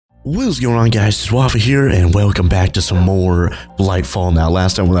What's going on, guys? It's Waffle here, and welcome back to some more Blightfall. Now,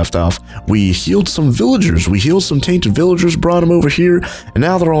 last time we left off, we healed some villagers. We healed some tainted villagers, brought them over here, and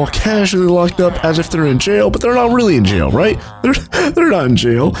now they're all casually locked up as if they're in jail, but they're not really in jail, right? They're not in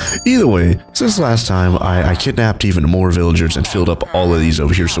jail. Either way, since last time, I kidnapped even more villagers and filled up all of these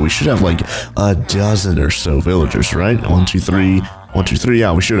over here, so we should have like a dozen or so villagers, right? 1, 2, 3... 1, 2, 3,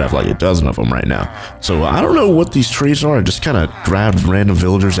 yeah, we should have like a dozen of them right now. So I don't know what these trades are. I just kind of grabbed random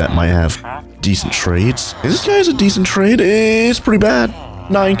villagers that might have decent trades. And this guy has a decent trade. It's pretty bad.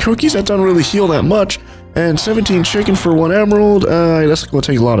 9 cookies, that doesn't really heal that much. And 17 chicken for 1 emerald. That's going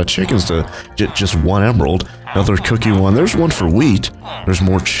to take a lot of chickens to get just 1 emerald. Another cookie one. There's one for wheat. There's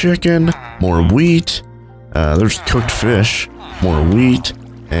more chicken, more wheat. There's cooked fish, more wheat.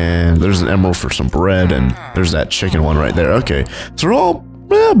 And there's an emerald for some bread, and there's that chicken one right there. Okay, so they're all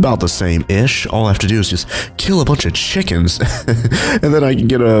about the same-ish. All I have to do is just kill a bunch of chickens, and then I can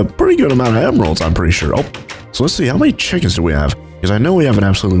get a pretty good amount of emeralds, I'm pretty sure. Oh, so let's see, how many chickens do we have? Because I know we have an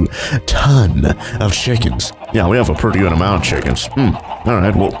absolute ton of chickens. Yeah, we have a pretty good amount of chickens.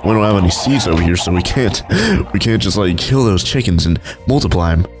 Alright, well, we don't have any seeds over here, so we can't just, like, kill those chickens and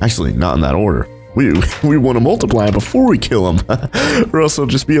multiply them. Actually, not in that order. We want to multiply before we kill them, or else they'll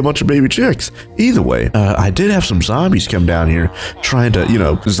just be a bunch of baby chicks. Either way, I did have some zombies come down here trying to,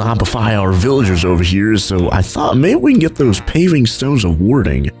 zombify our villagers over here, so I thought maybe we can get those paving stones of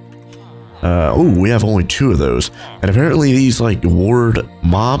warding. Oh, we have only 2 of those, and apparently these, like, ward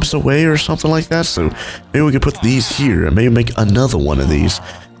mobs away or something like that, so maybe we could put these here, and maybe make another one of these,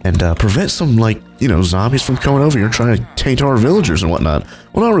 and prevent some, like, zombies from coming over here and trying to taint our villagers and whatnot.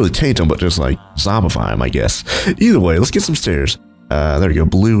 Well, not really taint them, but just, like, zombify them, I guess. Either way, let's get some stairs. There we go,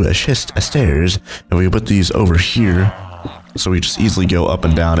 blue schist stairs, and we can put these over here. So we just easily go up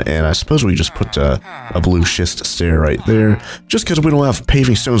and down, and I suppose we just put a blue schist stair right there, just because we don't have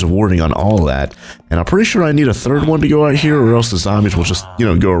paving stones of warding on all of that. And I'm pretty sure I need a 3rd one to go out here, or else the zombies will just,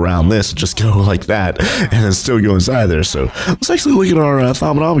 go around this and just go like that, and then still go inside there. So let's actually look at our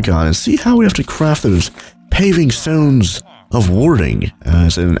Thaumanomicon and see how we have to craft those paving stones of warding.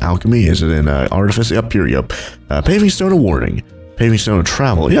 Is it in alchemy? Is it in artifice? Yep, here we go. Paving stone of warding. Paving stone of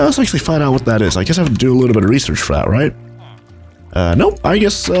travel. Yeah, let's actually find out what that is. I guess I have to do a little bit of research for that, right? Nope, I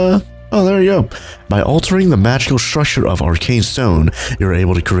guess, oh, there you go. By altering the magical structure of arcane stone, you're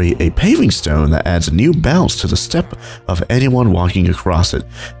able to create a paving stone that adds a new bounce to the step of anyone walking across it.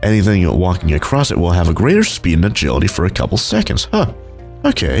 Anything walking across it will have a greater speed and agility for a couple seconds. Huh,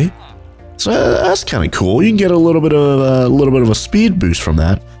 okay. So that's kind of cool. You can get a little bit of a speed boost from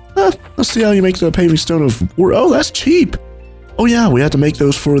that. Let's see how you make the paving stone of warding. Oh, that's cheap. Oh yeah, we had to make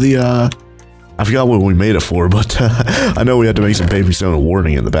those for the, I forgot what we made it for, but I know we had to make some paving stone of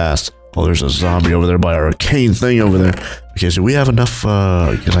warding in the past. Oh, there's a zombie over there by our arcane thing over there. Okay, so we have enough,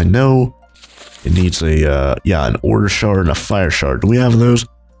 because I know it needs a, yeah, an order shard and a fire shard. Do we have those?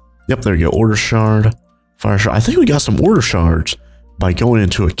 Yep, there you go, order shard, fire shard. I think we got some order shards by going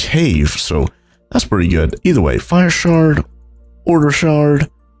into a cave, so that's pretty good. Either way, fire shard, order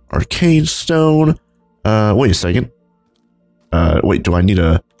shard, arcane stone. Wait a second. Wait, do I need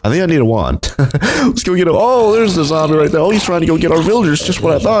a... I think I need a wand. Let's go get a... Oh, there's the zombie right there. Oh, he's trying to go get our villagers. Just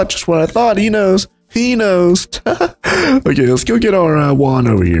what I thought. Just what I thought. He knows. He knows. Okay, let's go get our wand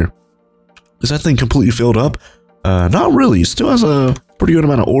over here. Is that thing completely filled up? Not really. It still has a pretty good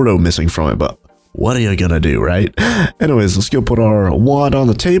amount of ordo missing from it, but what are you gonna do, right? Anyways, let's go put our wand on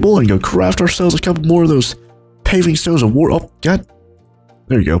the table and go craft ourselves a couple more of those paving stones of war... Oh, God.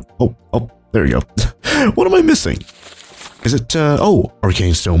 There you go. Oh, there you go. What am I missing? Is it, oh,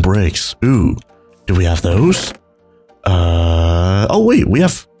 arcane stone bricks. Ooh, do we have those? Oh wait, we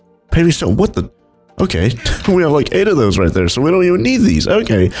have paving stone, what the? Okay, we have like 8 of those right there, so we don't even need these.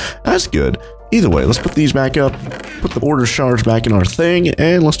 Okay, that's good. Either way, let's put these back up, put the order shards back in our thing,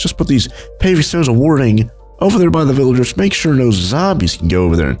 and let's just put these paving stones of warding over there by the villagers. Make sure no zombies can go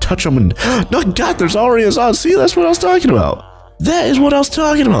over there and touch them and, no, God, there's already a zombie. See, that's what I was talking about. That is what I was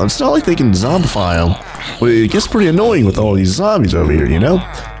talking about. It's not like they can zombify them. But it gets pretty annoying with all these zombies over here,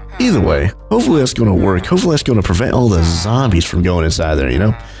 Either way, hopefully that's going to work. Hopefully that's going to prevent all the zombies from going inside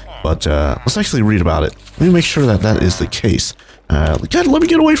there, But let's actually read about it. Let me make sure that that is the case. God, let me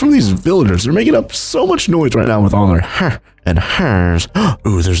get away from these villagers. They're making up so much noise right now with all their her and hers.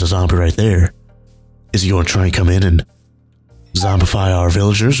 Ooh, there's a zombie right there. Is he going to try and come in and zombify our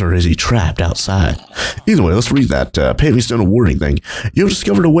villagers, or is he trapped outside? Either way, let's read that paving stone warning thing. You have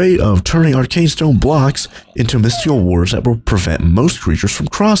discovered a way of turning arcane stone blocks into mystical wards that will prevent most creatures from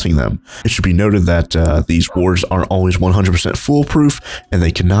crossing them. It should be noted that these wards aren't always 100% foolproof, and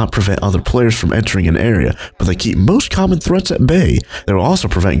they cannot prevent other players from entering an area, but they keep most common threats at bay. They will also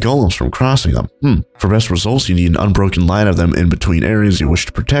prevent golems from crossing them. For best results, you need an unbroken line of them in between areas you wish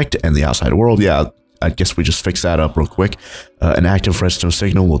to protect and the outside world. Yeah, I guess we just fix that up real quick. An active redstone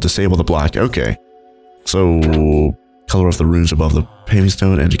signal will disable the block. Okay. So, color of the runes above the paving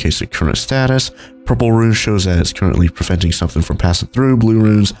stone indicates the current status. Purple rune shows that it's currently preventing something from passing through. Blue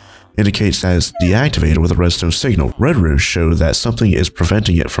runes indicates that it's deactivated with a redstone signal. Red runes show that something is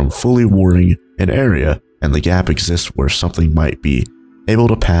preventing it from fully warding an area, and the gap exists where something might be able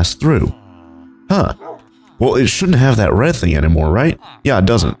to pass through. Huh. Well, it shouldn't have that red thing anymore, right? Yeah, it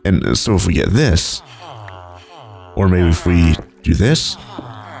doesn't. And so if we get this, or maybe if we do this,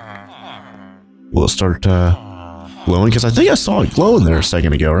 will it start glowing? Because I think I saw it glowing there a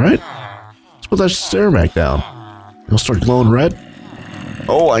second ago, right? Let's put that stair back down. It'll start glowing red.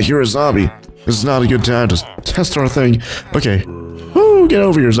 Oh, I hear a zombie. This is not a good time to test our thing. Okay. Woo, get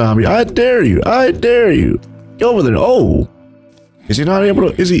over here, zombie. I dare you. I dare you. Get over there. Oh. Is he not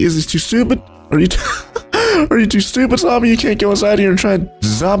able to? Is he too stupid? Are you too stupid, zombie? You can't go inside here and try and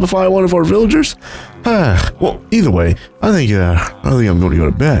zombify one of our villagers? Well, either way, I think I'm going to go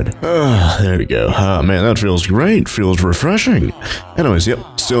to bed. There we go. Man, that feels great. Feels refreshing. Anyways, yep,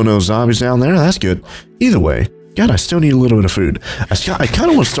 still no zombies down there. That's good. Either way, God, I still need a little bit of food. I kind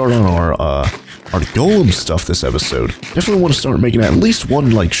of want to start on our golem stuff this episode. Definitely want to start making at least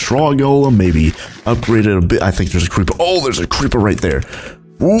one, like, straw golem, maybe upgrade it a bit. I think there's a creeper. Oh, there's a creeper right there.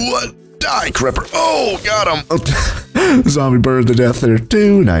 What? Die, creeper. Oh, got him. Oh, zombie burned to death there,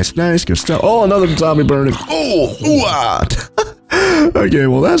 too. Nice, nice. Good stuff. Oh, another zombie burning. Oh, what? Okay,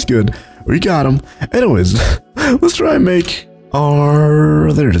 well, that's good. We got him. Anyways, let's try and make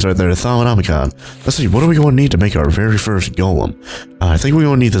our... There it is right there, Thaumanomicon. Let's see, what are we going to need to make our very first golem? I think we're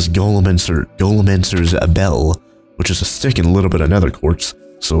going to need this Golemencer's bell, which is a stick and a little bit of nether quartz.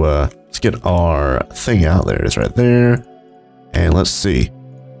 So, let's get our thing out there. It's right there. And let's see.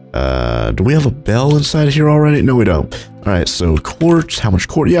 Do we have a bell inside here already? No, we don't. Alright, so quartz. How much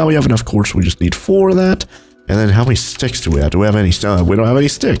quartz? Yeah, we have enough quartz. We just need 4 of that. And then how many sticks do we have? Do we have any stuff? We don't have any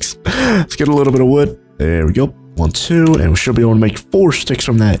sticks. Let's get a little bit of wood. There we go. 1, 2. And we should be able to make 4 sticks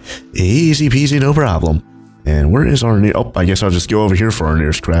from that. Easy peasy, no problem. And where is our near... Oh, I guess I'll just go over here for our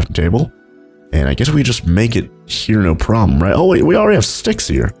nearest crafting table. And I guess we just make it here, no problem, right? Oh, wait, we already have sticks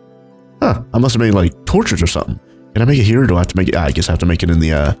here. Huh, I must have made, like, torches or something. Can I make it here, or do I have to make it? I guess I have to make it in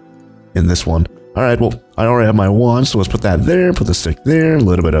the, in this one. Alright, well, I already have my wand, so let's put that there, put the stick there, a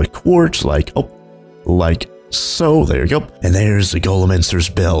little bit of quartz, like so. There you go. And there's the Golemencer's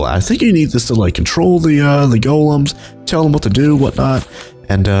bell. I think you need this to, like, control the golems, tell them what to do, whatnot,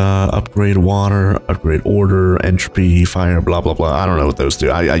 and, upgrade water, upgrade order, entropy, fire, blah, blah, blah. I don't know what those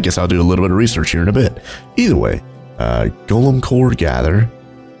do. I guess I'll do a little bit of research here in a bit. Either way, golem core gather.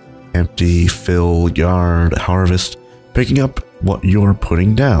 Empty, fill, yard, harvest, picking up what you're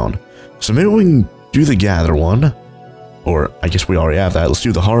putting down. So maybe we can do the gather one, or I guess we already have that. Let's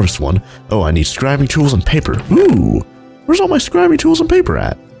do the harvest one. Oh, I need scribing tools and paper. Ooh, where's all my scribing tools and paper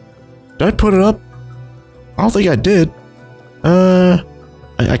at? Did I put it up? I don't think I did.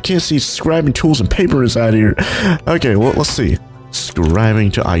 I can't see scribing tools and paper inside here. Okay, well, let's see.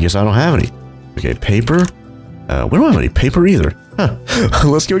 Scribing to, I guess I don't have any. Okay, paper. We don't have any paper either. Huh.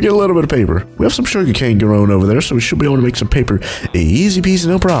 Let's go get a little bit of paper. We have some sugarcane growing over there, so we should be able to make some paper. Easy peasy,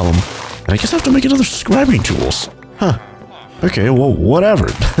 no problem. And I guess I have to make another scribing tools. Huh. Okay, well, whatever.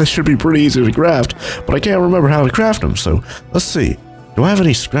 This should be pretty easy to craft, but I can't remember how to craft them, so let's see. Do I have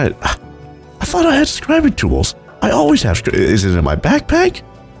any scribe... I thought I had scribing tools. I always have... Is it in my backpack?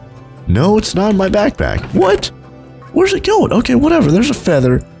 No, it's not in my backpack. What? Where's it going? Okay, whatever. There's a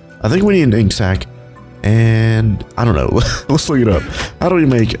feather. I think we need an ink sac. And I don't know. Let's look it up. How do we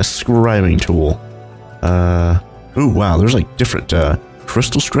make a scribing tool? Ooh, wow. There's like different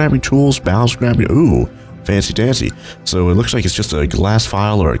crystal scribing tools, bow scribing. Ooh, fancy dancy. So it looks like it's just a glass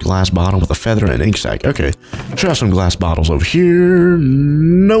vial or a glass bottle with a feather and an ink sac. Okay. Should have some glass bottles over here.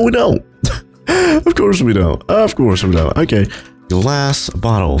 No, we don't. Of course we don't. Of course we don't. Okay. Glass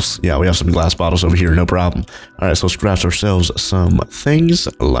bottles. Yeah, we have some glass bottles over here, no problem. Alright, so let's craft ourselves some things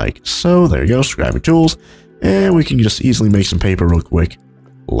like so. There you go, scribing tools. And we can just easily make some paper real quick.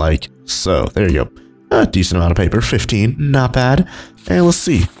 Like so. There you go. A decent amount of paper, 15, not bad. And let's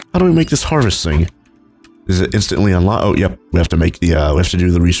see. How do we make this harvest thing? Is it instantly unlocked? Oh, yep. We have to make the we have to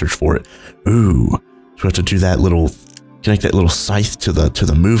do the research for it. Ooh. So we have to do that little Connect that little scythe to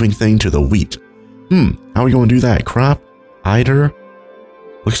the moving thing, to the wheat. How are we going to do that? Crop, eider.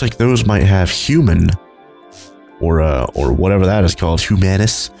 Looks like those might have human, or whatever that is called,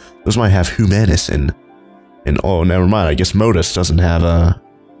 humanus. Those might have humanus and oh, never mind. I guess modus doesn't have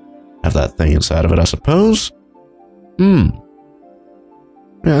that thing inside of it, I suppose. Yeah,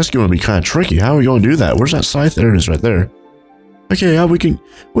 that's going to be kind of tricky. How are we going to do that? Where's that scythe? There it is, right there. Okay, yeah, we can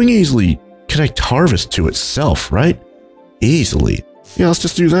easily connect harvest to itself, right? Easily. Yeah, let's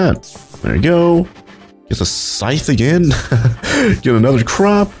just do that. There you go. Get the scythe again. Get another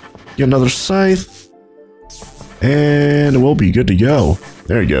crop. Get another scythe. And we'll be good to go.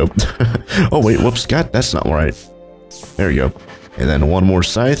 There you go. Oh, wait, whoops, that's not right. There you go. And then one more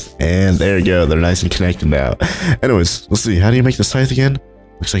scythe, and there you go. They're nice and connected now. Anyways, let's see. How do you make the scythe again?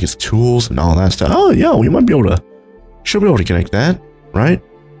 Looks like it's tools and all that stuff. Oh, yeah, we might be able to... Should be able to connect that, right?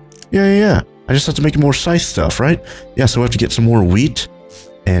 Yeah. I just have to make more scythe stuff, right? Yeah, so we have to get some more wheat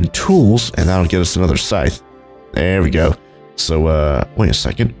and tools, and that'll get us another scythe. There we go. So, wait a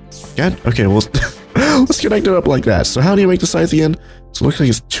second. Okay, well, let's connect it up like that. So how do you make the scythe again? So it looks like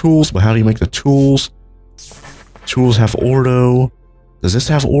it's tools, but how do you make the tools? Tools have ordo. Does this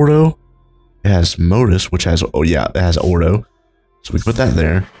have ordo? It has modus, which has, oh yeah, it has ordo. So we can put that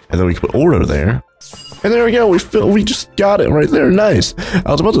there, and then we can put ordo there. And there we go, we just got it right there, nice.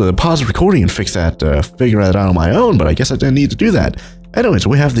 I was about to pause the recording and fix that, figure that out on my own, but I guess I didn't need to do that. Anyways,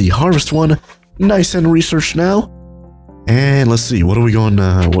 we have the harvest one, nice and researched now. And let's see, what are we going,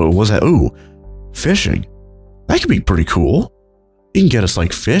 what was that? Ooh, fishing. That could be pretty cool. You can get us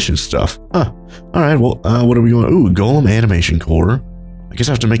like fish and stuff. Huh. Alright, well, what are we going? Ooh, golem animation core. I guess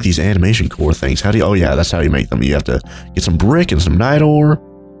I have to make these animation core things. How do you, oh yeah, that's how you make them. You have to get some brick and some night ore.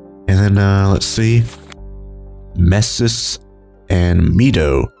 And then, let's see. Messis and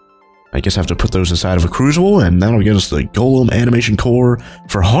Meadow. I guess I have to put those inside of a crucible, and that'll get us the golem animation core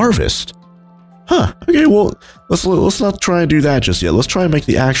for harvest. Huh, okay, well, let's not try and do that just yet. Let's try and make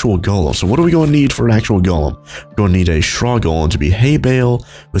the actual golem. So what are we going to need for an actual golem? We're going to need a straw golem to be hay bale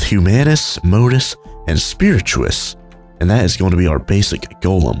with humanus, modus, and spirituous. And that is going to be our basic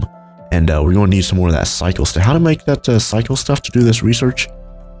golem. And we're going to need some more of that cycle stuff. How to make that cycle stuff to do this research?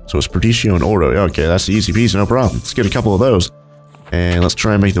 So it's Perdicio and Ordo. Okay, that's easy peasy, no problem. Let's get a couple of those. And let's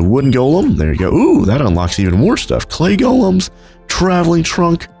try and make the wooden golem. There you go. Ooh, that unlocks even more stuff. Clay golems, traveling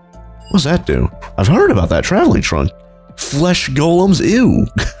trunk. What does that do? I've heard about that traveling trunk. Flesh golems, ew.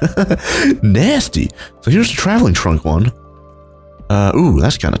 Nasty. So here's the traveling trunk one. Ooh,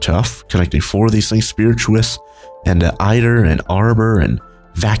 that's kind of tough. Connecting 4 of these things. Spirituous, and eider, and arbor, and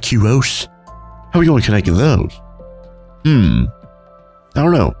vacuose. How are we going to connect those? I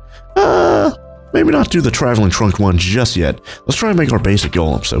don't know. Maybe not do the traveling trunk one just yet. Let's try and make our basic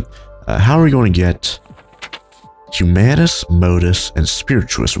golem. So, how are we going to get humanus, modus, and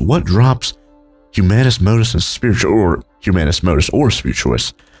spirituous? What drops humanus, modus, and spirituous, or humanus, modus, or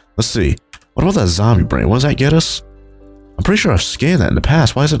spirituous? Let's see. What about that zombie brain? What does that get us? I'm pretty sure I've scanned that in the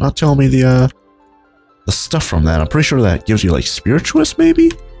past. Why is it not telling me the stuff from that? I'm pretty sure that gives you like spirituous, maybe?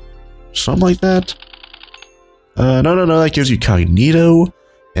 Something like that. No, that gives you cognito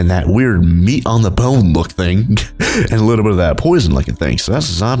and that weird meat on the bone look thing and a little bit of that poison looking thing. So that's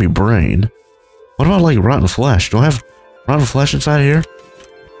zombie brain. What about like rotten flesh? Do I have rotten flesh inside here?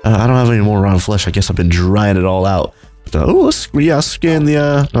 I don't have any more rotten flesh. I guess I've been drying it all out. But, oh, let's scan the,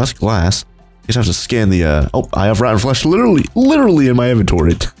 no, that's glass. I guess I have to scan the, oh, I have rotten flesh literally in my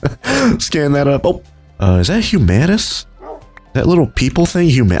inventory. Scan that up. Oh, is that humanus? That little people thing,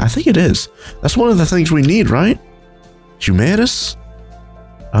 I think it is. That's one of the things we need, right? Humanus?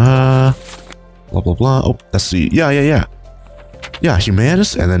 Blah, blah, blah. Oh, let's see. Yeah,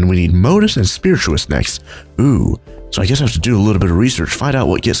 humanus, and then we need modus and spirituous next. Ooh, so I guess I have to do a little bit of research, find out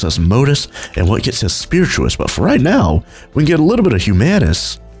what gets us modus and what gets us spirituous. But for right now, we can get a little bit of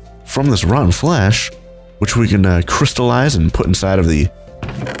humanus from this rotten flesh, which we can crystallize and put inside of the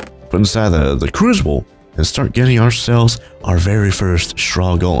crucible. And start getting ourselves our very first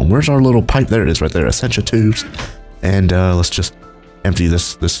straw golem. Where's our little pipe? There it is right there. Essential tubes. And let's just empty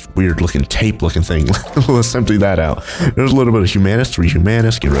this weird looking tape looking thing. Let's empty that out. There's a little bit of humanus, 3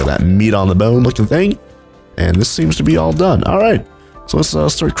 humanus. Get rid of that meat on the bone looking thing. And this seems to be all done. All right. So let's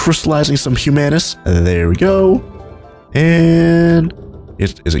start crystallizing some humanus. There we go. And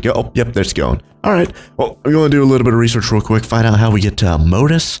is it go? Oh, yep, there's going. All right. Well, I'm going to do a little bit of research real quick. Find out how we get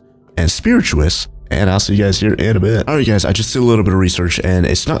modus and spirituous. And I'll see you guys here in a bit. Alright guys, I just did a little bit of research and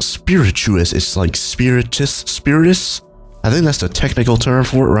it's not spirituous, it's like spiritus. I think that's the technical term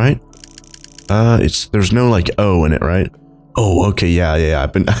for it, right? There's no like O in it, right? Oh, okay, yeah.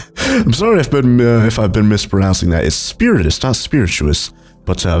 I'm sorry if I've been mispronouncing that. It's spiritus, not spirituous,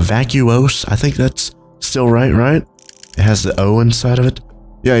 but vacuose. I think that's still right? It has the O inside of it.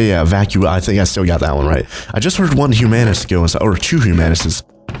 Yeah, vacuo. I think I still got that one right. I just heard one humanist go inside, or 2 humanists.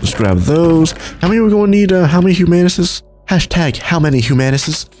 Let's grab those. How many are we going to need? How many humanists? Hashtag how many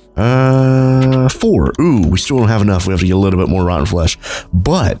humanists? 4. Ooh, we still don't have enough. We have to get a little bit more rotten flesh,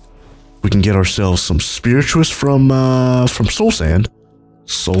 but we can get ourselves some spirituous from soul sand.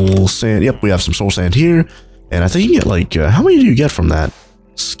 Soul sand. Yep, we have some soul sand here. And I think you can get like, how many do you get from that?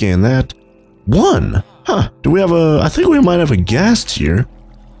 Scan that. 1. Huh. Do we have a, I think we might have a gas tier.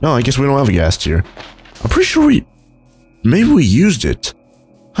 No, I guess we don't have a gas tier. I'm pretty sure maybe we used it.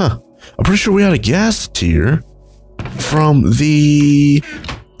 Huh. I'm pretty sure we had a gas tier from the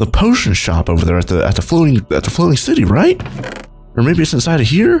potion shop over there at the floating city, right? Or maybe it's inside of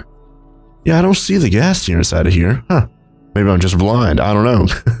here? Yeah, I don't see the gas tier inside of here. Huh. Maybe I'm just blind. I don't know.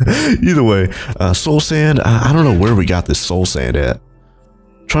 Either way, soul sand. I don't know where we got this soul sand at.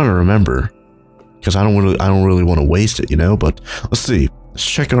 I'm trying to remember, because I don't really want to waste it, you know. But let's see. Let's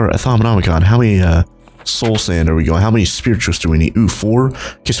check our Ethnonomicon. How many soul sand are we going? How many spirituous do we need? Ooh, 4.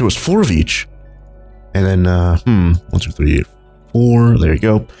 Okay, so it's 4 of each. And then 1, 2, 3, 4. There you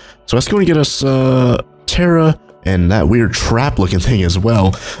go. So that's going to get us Terra. And that weird trap-looking thing as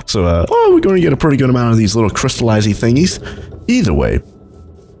well. So, we're going to get a pretty good amount of these little crystallizing thingies. Either way,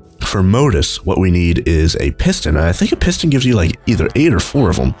 for Modus, what we need is a piston. And I think a piston gives you, like, either 8 or 4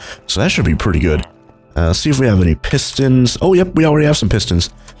 of them. So that should be pretty good. Let's see if we have any pistons. Oh, yep, we already have some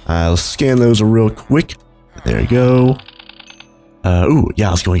pistons. Let's scan those real quick. There you go. Ooh, yeah,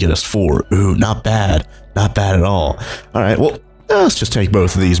 let's go and get us 4. Ooh, not bad. Not bad at all. All right, well, let's just take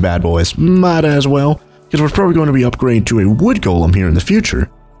both of these bad boys. Might as well. Because we're probably going to be upgrading to a wood golem here in the future.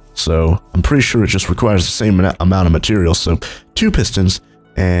 So I'm pretty sure it just requires the same amount of material. So 2 pistons.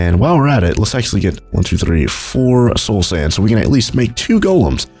 And while we're at it, let's actually get 1, 2, 3, 4 soul sand. So we can at least make 2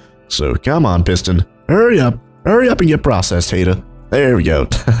 golems. So come on, piston. Hurry up. Hurry up and get processed, Hada. There we go.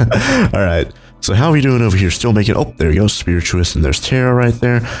 All right. So how are we doing over here? Still making... Oh, there you go. Spirituous. And there's Terra right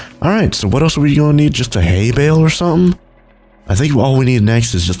there. All right. So what else are we going to need? Just a hay bale or something? I think all we need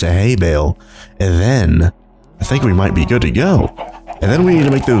next is just a hay bale, and then I think we might be good to go. And then we need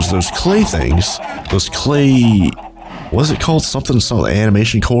to make those clay things, those clay, what is it called? Something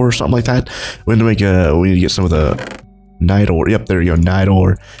animation core or something like that. We need to get some of the night ore. Yep, there you go, night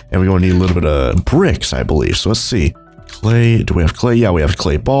ore. And we're going to need a little bit of bricks, I believe. So let's see, clay. Do we have clay? Yeah, we have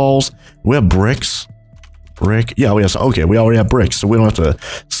clay balls. We have bricks. Brick. Yeah, we have some. Okay, we already have bricks, so we don't have to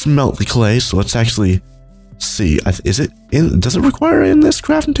smelt the clay. So let's actually see, is it in? Does it require in this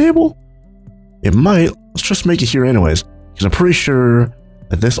crafting table? It might. Let's just make it here anyways, because I'm pretty sure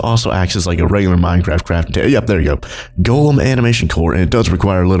that this also acts as like a regular Minecraft crafting table. Yep, there you go. Golem animation core, and it does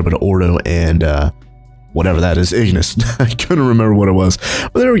require a little bit of ordo and whatever that is, Ignis. I couldn't remember what it was,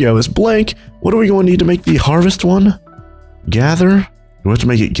 but there we go. It's blank. What are we going to need to make the harvest one? Gather. Do we have to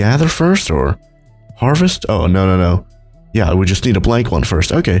make it gather first or harvest? Oh no. Yeah, we just need a blank one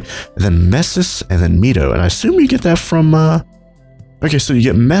first. Okay, and then Messis and then Mito. And I assume you get that from, okay, so you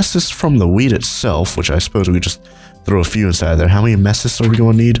get Messis from the wheat itself, which I suppose we just throw a few inside there. How many Messis are we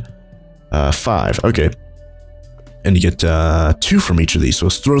going to need? 5. Okay. And you get 2 from each of these. So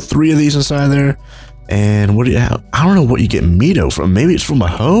let's throw 3 of these inside there. And what do you have? I don't know what you get Mito from. Maybe it's from a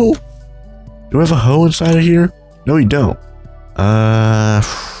hoe? Do I have a hoe inside of here? No, you don't. I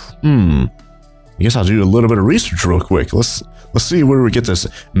guess I'll do a little bit of research real quick. Let's see where we get this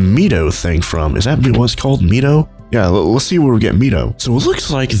Mito thing from. Is that what's called Mito? Yeah, let's see where we get Mito. So it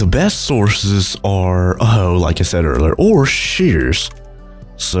looks like the best sources are a hoe, like I said earlier, or shears.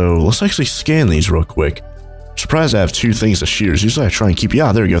 So let's actually scan these real quick. I'm surprised I have 2 things of shears. Usually I try and keep,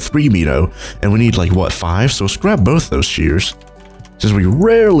 yeah, there we go, 3 Mito. And we need like, what, 5? So let's grab both those shears. Since we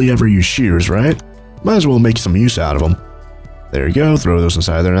rarely ever use shears, right? Might as well make some use out of them. There you go, throw those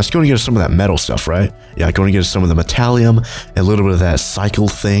inside there. And that's going to get us some of that metal stuff, right? Yeah, going to get us some of the metallium, and a little bit of that cycle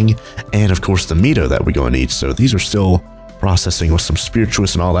thing, and of course the Mito that we're going to need. So these are still processing with some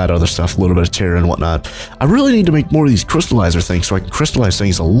spirituous and all that other stuff, a little bit of Terra and whatnot. I really need to make more of these crystallizer things so I can crystallize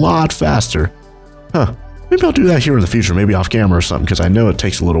things a lot faster. Huh, maybe I'll do that here in the future, maybe off camera or something, because I know it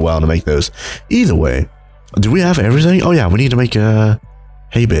takes a little while to make those. Either way, do we have everything? Oh yeah, we need to make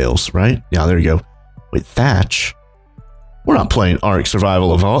hay bales, right? Yeah, there you go. Wait, thatch. We're not playing Ark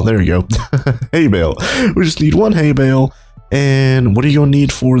Survival Evolved. There you go. Hay bale. We just need 1 hay bale. And what are you going to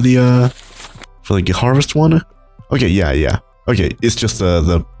need for the harvest one? Okay, yeah. Okay, it's just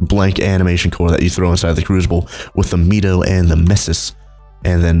the blank animation core that you throw inside the crucible with the Mito and the Messis.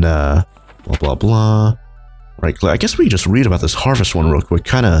 And then, blah, blah, blah. Right, I guess we just read about this harvest one real quick,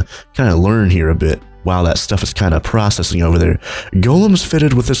 kind of learn here a bit while that stuff is kind of processing over there. Golems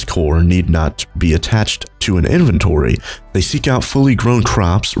fitted with this core need not be attached to an inventory. They seek out fully grown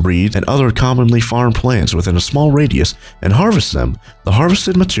crops, reeds, and other commonly farmed plants within a small radius and harvest them. The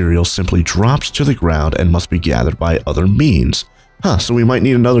harvested material simply drops to the ground and must be gathered by other means. Huh, so we might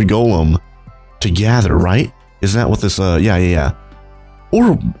need another golem to gather, right? Isn't that what this, yeah.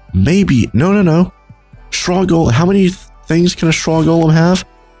 Or maybe, no. Straw golem, how many things can a straw golem have?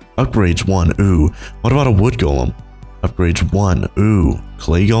 Upgrades 1, ooh. What about a wood golem? Upgrades 1, ooh.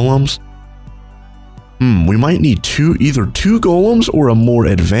 Clay golems? We might need either two golems or a more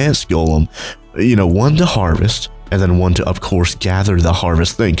advanced golem. You know, one to harvest, and then one to, of course, gather the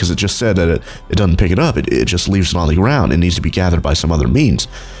harvest thing, because it just said that it doesn't pick it up, it just leaves it on the ground. It needs to be gathered by some other means.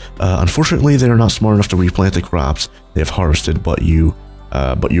 Unfortunately, they are not smart enough to replant the crops they have harvested, but you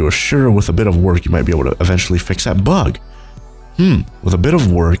are sure with a bit of work you might be able to eventually fix that bug. With a bit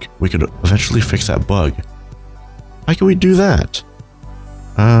of work, we could eventually fix that bug. How can we do that?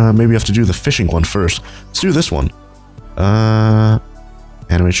 Maybe we have to do the fishing one first. Let's do this one.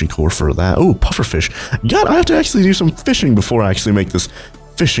 Animation core for that. Oh, pufferfish. God, I have to actually do some fishing before I actually make this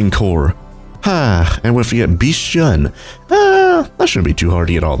fishing core. And we have to get beast done. That shouldn't be too hard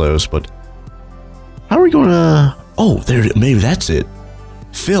to get all those, but how are we gonna... Oh, there, maybe that's it.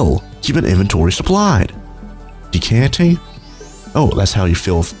 Fill. Keep an inventory supplied. Decanting. Oh, that's how you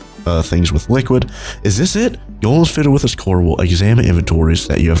fill things with liquid. Is this it? Golems fitted with this core will examine inventories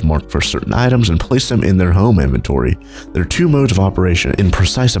that you have marked for certain items and place them in their home inventory. There are two modes of operation. In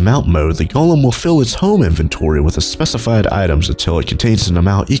precise amount mode, the golem will fill its home inventory with the specified items until it contains an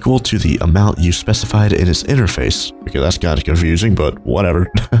amount equal to the amount you specified in its interface. Okay, that's kind of confusing, but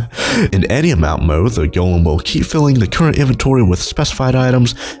whatever. In any amount mode, the golem will keep filling the current inventory with specified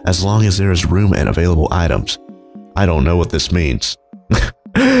items as long as there is room and available items. I don't know what this means.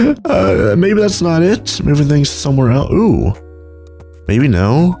 Maybe that's not it. Maybe things somewhere else. Ooh. Maybe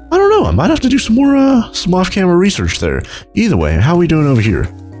no. I don't know. I might have to do some more, some off-camera research there. Either way, how are we doing over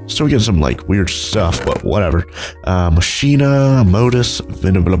here? Still getting some, like, weird stuff, but whatever. Machina, Modus,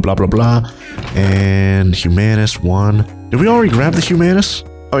 blah, blah, blah, blah. And Humanus 1. Did we already grab the Humanus?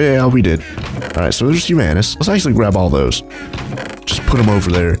 Oh, yeah, we did. Alright, so there's Humanus. Let's actually grab all those. Just put them over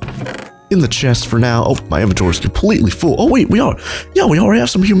there. In the chest for now. Oh, my inventory is completely full. Oh, wait, we already have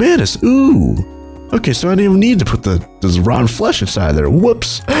some Humanus. Ooh. Okay, so I didn't even need to put this rotten flesh inside there.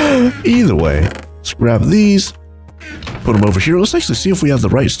 Whoops. Either way, let's grab these. Put them over here. Let's actually see if we have the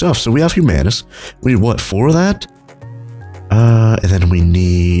right stuff. So we have Humanus. We need, what, 4 of that? And then we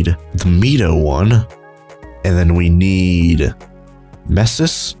need the Meadow one. And then we need...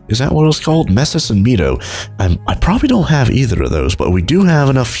 Messis? Is that what it's called? Messis and Meadow. I probably don't have either of those, but we do have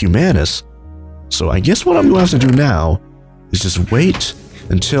enough Humanus. So I guess what I'm going to have to do now is just wait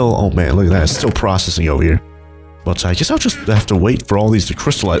until... Oh man, look at that. It's still processing over here. But I guess I'll just have to wait for all these to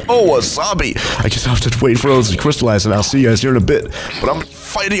crystallize. Oh, a zombie! I guess I'll have to wait for those to crystallize, and I'll see you guys here in a bit. But I'm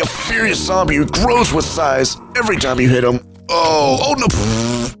fighting a furious zombie who grows with size every time you hit him. Oh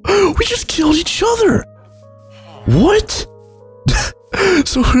no! We just killed each other! What?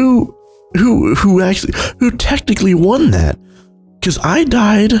 So who technically won that? Because I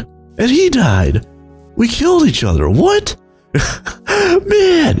died and he died. We killed each other. What?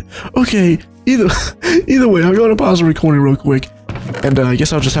 Man. Okay. Either way, I'm going to pause the recording real quick, and I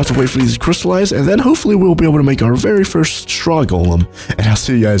guess I'll just have to wait for these to crystallize, and then hopefully we'll be able to make our very first straw golem, and I'll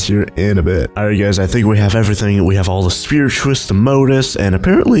see you guys here in a bit. Alright guys, I think we have everything. We have all the treacherous, the Modus, and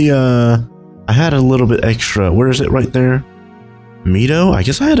apparently I had a little bit extra. Where is it? Right there. Meadow? I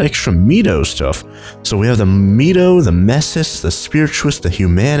guess I had extra Meadow stuff. So we have the Meadow, the Messis, the treacherous, the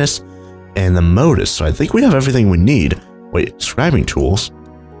Humanus, and the Modus. So I think we have everything we need. Wait, scribing tools?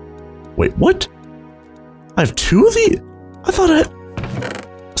 Wait, what? I have 2 of these? I thought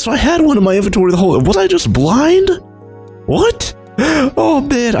So I had one in my inventory the whole... Was I just blind? What? Oh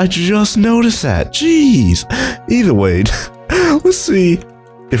man, I just noticed that. Jeez. Either way, let's see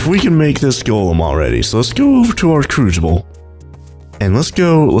if we can make this golem already. So let's go over to our crucible. And let's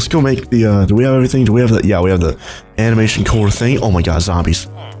go make the, do we have everything? Do we have the, yeah, we have the animation core thing. Oh my god, zombies.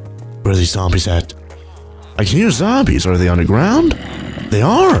 Where are these zombies at? I can hear zombies. Are they underground? They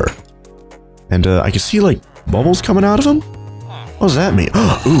are. And I can see like bubbles coming out of them. What does that mean?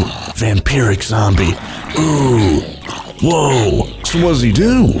 Ooh, vampiric zombie. Ooh, whoa. So what does he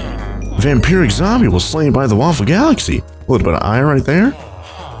do? Vampiric zombie was slain by the TheWaffleGalaxy. A little bit of iron right there.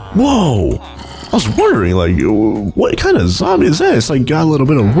 Whoa. I was wondering, like, what kind of zombie is that? It's like got a little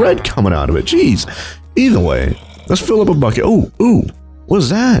bit of red coming out of it. Jeez. Either way, let's fill up a bucket. Oh, ooh, what is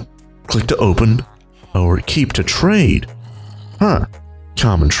that? Click to open. Or keep to trade. Huh.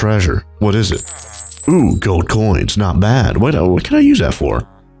 Common treasure. What is it? Ooh, gold coins. Not bad. What can I use that for?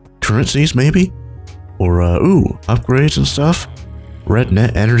 Currencies, maybe? Or, ooh, upgrades and stuff? Red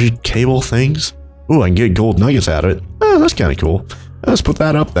net energy cable things? Ooh, I can get gold nuggets out of it. Oh, that's kind of cool. Let's put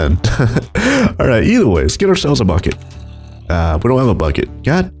that up then. Alright, either way, let's get ourselves a bucket. We don't have a bucket.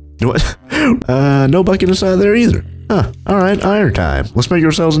 God, what? No bucket inside there either. Huh, alright, iron time. Let's make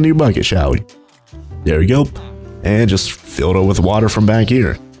ourselves a new bucket, shall we? There we go. And just fill it up with water from back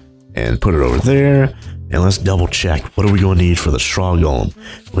here. And put it over there. And let's double check. What are we going to need for the straw golem?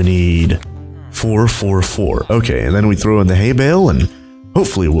 We need 4, 4, 4. Okay, and then we throw in the hay bale and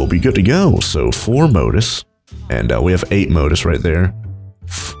hopefully we'll be good to go. So 4 modus. And we have 8 modus right there.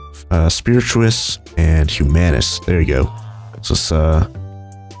 Spirituous and humanus. There you go. So let's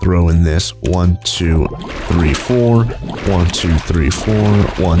throw in this 1, 2, 3, 4. 1, 2, 3, 4.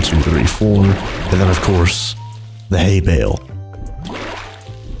 1, 2, 3, 4. And then of course the hay bale.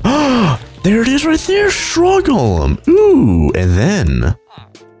 Ah, there it is right there, straw golem. Ooh, and then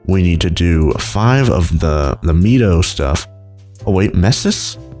we need to do 5 of the Meadow stuff. Oh wait,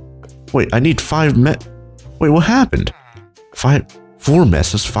 messes? Wait, I need 5 Wait, what happened? 4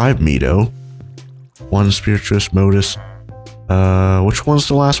 messes, 5 Meadow. 1 spirituous modus. Which one's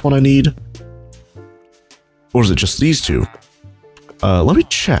the last one I need? Or is it just these 2? Let me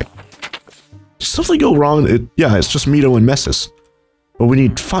check. Did something go wrong? Yeah, it's just Meadow and messes. But we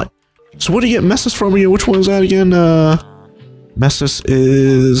need 5. So what do you get messes from here? Which one is that again? Messes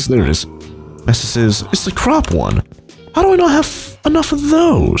is... There it is. Messes is... It's the crop one. How do I not have enough of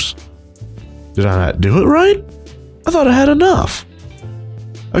those? Did I not do it right? I thought I had enough.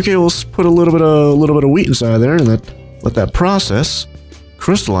 Okay, well, let's put a little bit of wheat inside there and let that process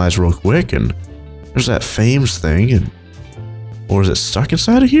crystallize real quick. And there's that fames thing. And or is it stuck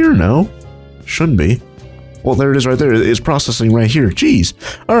inside of here? No, shouldn't be. Well, there it is right there. It's processing right here. Jeez.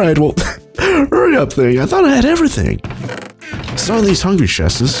 All right, well, hurry up thing. I thought I had everything. Some of these hungry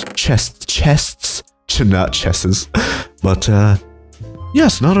chests, not chests, but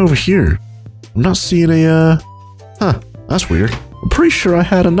yes, not over here. I'm not seeing a, that's weird. I'm pretty sure I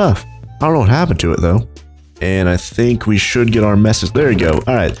had enough. I don't know what happened to it though. And I think we should get our messes. There you go.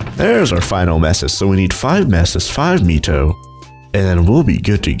 All right, there's our final messes. So we need 5 messes, 5 Mito, and then we'll be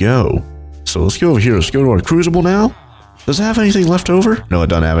good to go. So let's go over here. Let's go to our crucible now. Does it have anything left over? No, it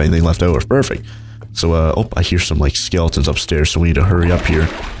doesn't have anything left over. Perfect. So, oh, I hear some like skeletons upstairs, so we need to hurry up here.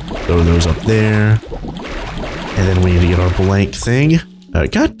 Throw those up there. And then we need to get our blank thing.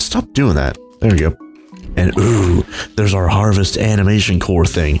 God, stop doing that. There we go. And ooh, there's our harvest animation core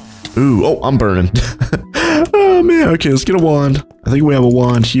thing. Ooh, oh, I'm burning. Oh man, okay, let's get a wand. I think we have a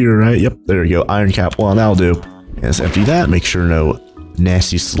wand here, right? Yep, there we go. Iron cap wand, that'll do. And let's empty that, make sure no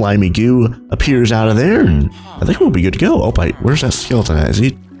nasty slimy goo appears out of there, and I think we'll be good to go. Oh, where's that skeleton at? Is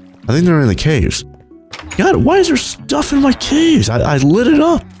he? I think they're in the caves. God, why is there stuff in my caves? I lit it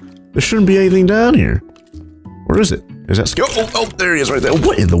up. There shouldn't be anything down here. Where is it? Is that skeleton? Oh, there he is right there.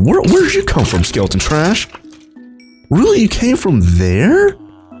 What in the world? Where did you come from, skeleton trash? Really? You came from there?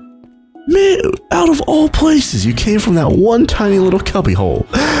 Man, out of all places, you came from that one tiny little cubby hole.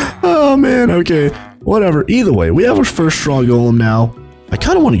 Oh man, okay. Whatever. Either way, we have our first straw golem now. I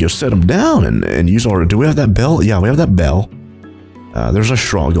kind of want to go set him down and use our... Do we have that bell? Yeah, we have that bell. There's a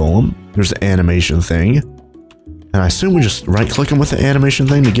straw golem. There's the animation thing. And I assume we just right-click him with the animation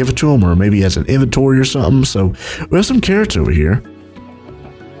thing to give it to him, or maybe as an inventory or something. So we have some carrots over here.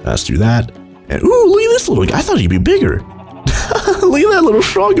 Let's do that. And ooh, look at this little guy. I thought he'd be bigger. Look at that little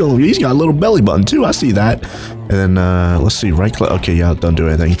straw golem. He's got a little belly button too. I see that. And then let's see, right-click. Okay, yeah, don't do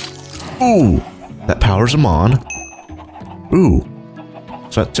anything. Ooh, that powers him on. Ooh.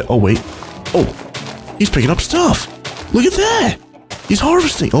 So that oh wait. Oh, he's picking up stuff. Look at that. He's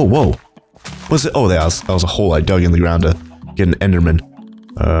harvesting. Oh, whoa. Was it? Oh, that was a hole I dug in the ground to get an Enderman.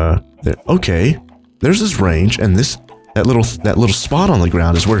 There. Okay. There's his range, and that little spot on the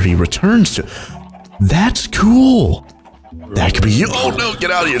ground is where he returns to. That's cool. That could be. Oh no!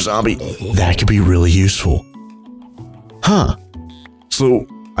 Get out of here, zombie. That could be really useful. Huh. So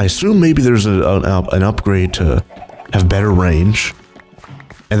I assume maybe there's an upgrade to have better range,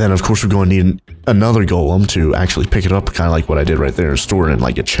 and then of course we're going to need another golem to actually pick it up, kind of like what I did right there, and store it in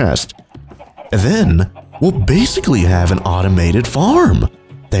like a chest. And then we'll basically have an automated farm,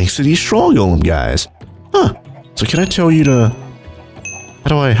 thanks to these straw golem guys. Huh. So can I tell you to...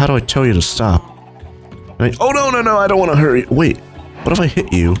 How do I tell you to stop? Oh, no, I don't want to hurry. Wait, what if I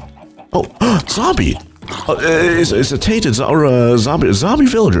hit you? Oh, zombie. It's a tainted or a zombie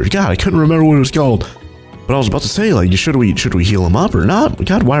villager. God, I couldn't remember what it was called. But I was about to say, like, should we heal him up or not?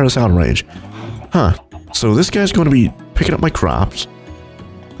 God, wireless out range. Huh. So this guy's going to be picking up my crops.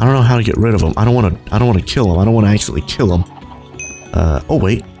 I don't know how to get rid of him. I don't want to kill him. I don't want to accidentally kill him. Oh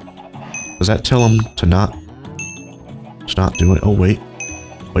wait. Does that tell him to not do it? Oh wait.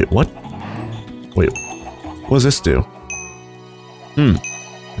 Wait, what? Wait. What does this do?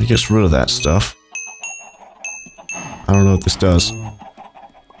 It gets rid of that stuff. I don't know what this does.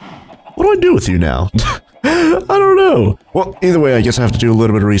 What do I do with you now? I don't know. Well, either way, I guess I have to do a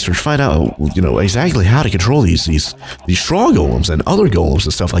little bit of research, find out, you know, exactly how to control these straw golems and other golems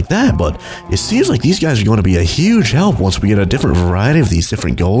and stuff like that. But it seems like these guys are going to be a huge help once we get a different variety of these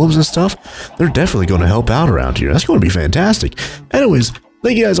different golems and stuff. They're definitely going to help out around here. That's going to be fantastic. Anyways,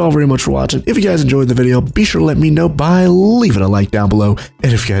 thank you guys all very much for watching. If you guys enjoyed the video, be sure to let me know by leaving a like down below.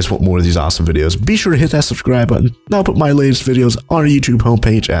 And if you guys want more of these awesome videos, be sure to hit that subscribe button. And I'll put my latest videos on our YouTube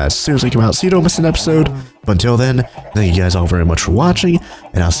homepage as soon as they come out, so you don't miss an episode. But until then, thank you guys all very much for watching,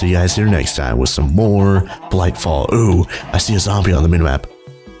 and I'll see you guys here next time with some more Blightfall. Ooh, I see a zombie on the minimap.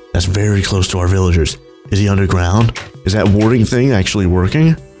 That's very close to our villagers. Is he underground? Is that warding thing actually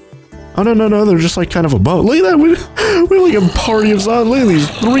working? Oh, no, they're just like kind of above. Look at that, we have like a party of zombies. Look at these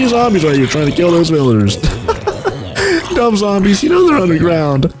 3 zombies right here trying to kill those villagers. Dumb zombies, you know they're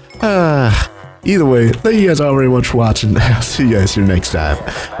underground. Either way, thank you guys all very much for watching. I'll see you guys here next time.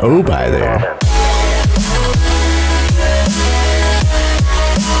 Oh, bye there.